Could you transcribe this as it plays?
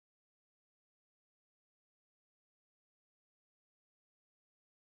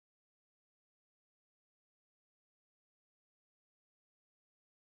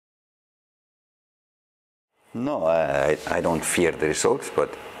No, I don't fear the results,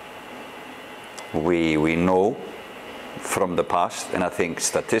 but we know from the past, and I think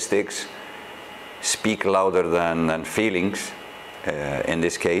statistics speak louder than feelings in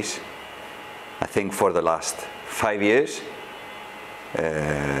this case. I think for the last 5 years,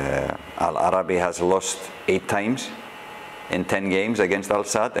 Al-Arabi has lost 8 times in 10 games against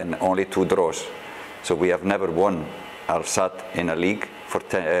Al-Sadd and only 2 draws. So we have never won Al-Sadd in a league for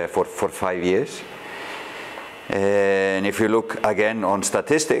 5 years. And if you look again on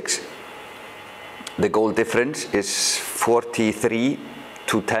statistics, the goal difference is 43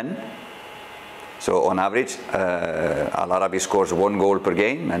 to 10. So on average, Al-Arabi scores 1 goal per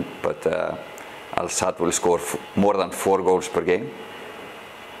game, but Al-Sadd will score more than 4 goals per game.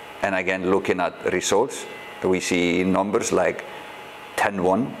 And again, looking at results, we see numbers like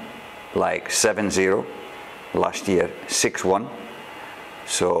 10-1, like 7-0, last year 6-1.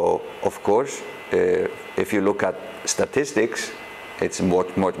 So of course, if you look at statistics, it's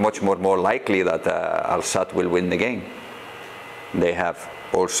much more likely that Al-Sadd will win the game. They have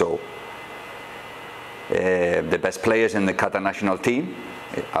also the best players in the Qatar national team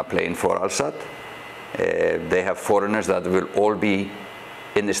are playing for Al-Sadd. They have foreigners that will all be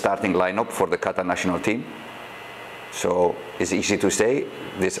in the starting lineup for the Qatar national team. So it's easy to say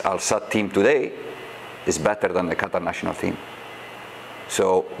this Al-Sadd team today is better than the Qatar national team.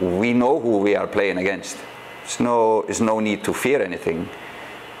 So we know who we are playing against. There's no need to fear anything.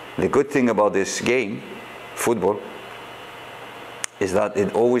 The good thing about this game, football, is that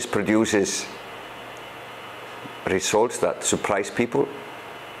it always produces results that surprise people,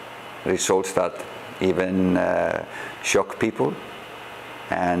 results that even shock people,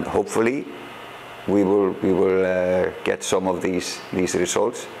 and hopefully we will get some of these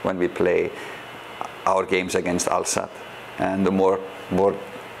results when we play our games against Al-Sadd. And the more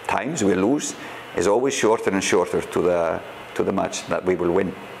times we lose, is always shorter and shorter to the match that we will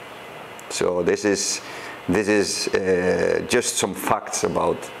win. So this is just some facts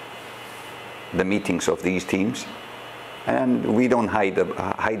about the meetings of these teams, and we don't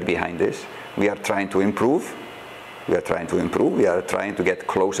hide behind this. We are trying to improve. We are trying to get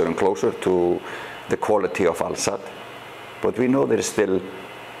closer and closer to the quality of Al-Sadd. But we know there is still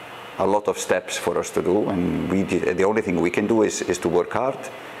a lot of steps for us to do, and the only thing we can do is to work hard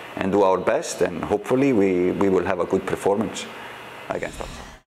and do our best, and hopefully we will have a good performance against Al-Sadd.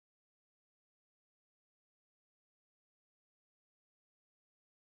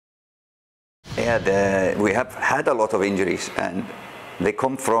 Yeah, we have had a lot of injuries, and they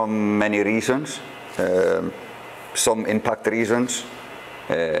come from many reasons. Some impact reasons,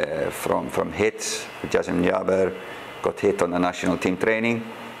 from hits. Jassim Jaber got hit on the national team training,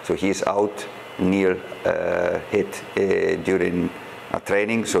 so he's out. Neil hit during a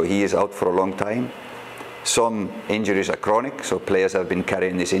training, so he is out for a long time. Some injuries are chronic, so players have been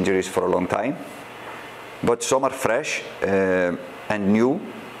carrying these injuries for a long time. But some are fresh and new,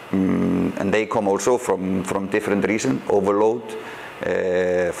 and they come also from different reasons. Overload,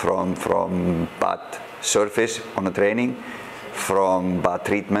 from bad surface on the training, from bad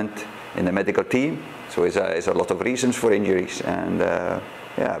treatment in the medical team. So it's a lot of reasons for injuries, and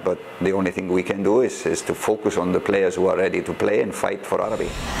yeah, but the only thing we can do is to focus on the players who are ready to play and fight for Arabi.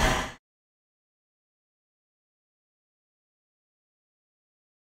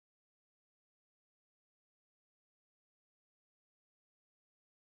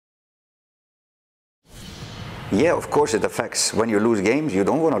 Yeah, of course it affects. When you lose games, you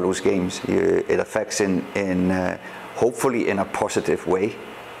don't want to lose games. It affects hopefully in a positive way.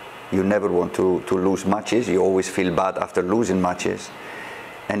 You never want to lose matches. You always feel bad after losing matches.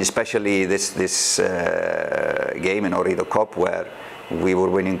 And especially this game in Ooredoo Cup, where we were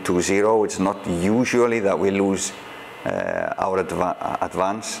winning 2-0. It's not usually that we lose our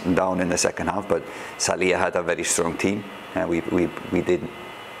advance down in the second half, but Salih had a very strong team, and we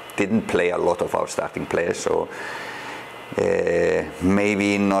didn't play a lot of our starting players, so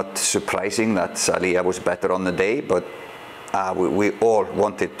maybe not surprising that Salih was better on the day, but we all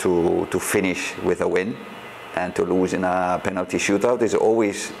wanted to finish with a win, and to lose in a penalty shootout it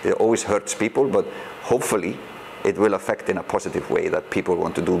always hurts people, but hopefully it will affect in a positive way, that people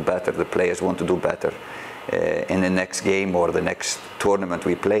want to do better, the players want to do better in the next game or the next tournament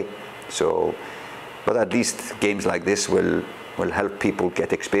we play. So, but at least games like this will help people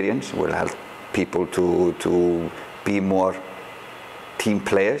get experience, will help people to be more team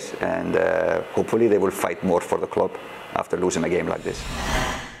players, and hopefully they will fight more for the club after losing a game like this.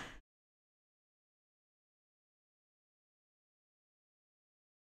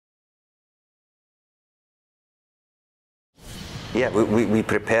 Yeah, we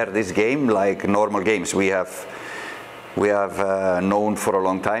prepare this game like normal games. We have known for a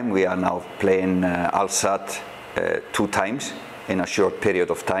long time. We are now playing Al Sadd 2 times in a short period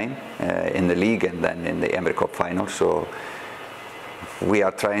of time in the league and then in the Heimer Cup final. So we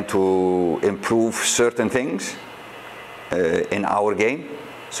are trying to improve certain things in our game,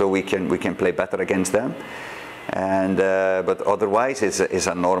 so we can play better against them. And but otherwise, it's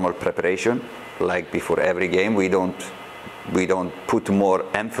a normal preparation. Like before every game, we don't put more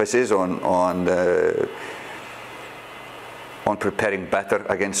emphasis on preparing better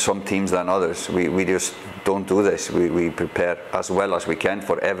against some teams than others. We just don't do this. We prepare as well as we can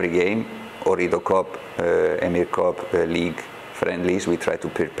for every game, Ooredoo Cup, Heimer Cup, league friendlies. We try to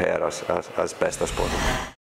prepare as best as possible.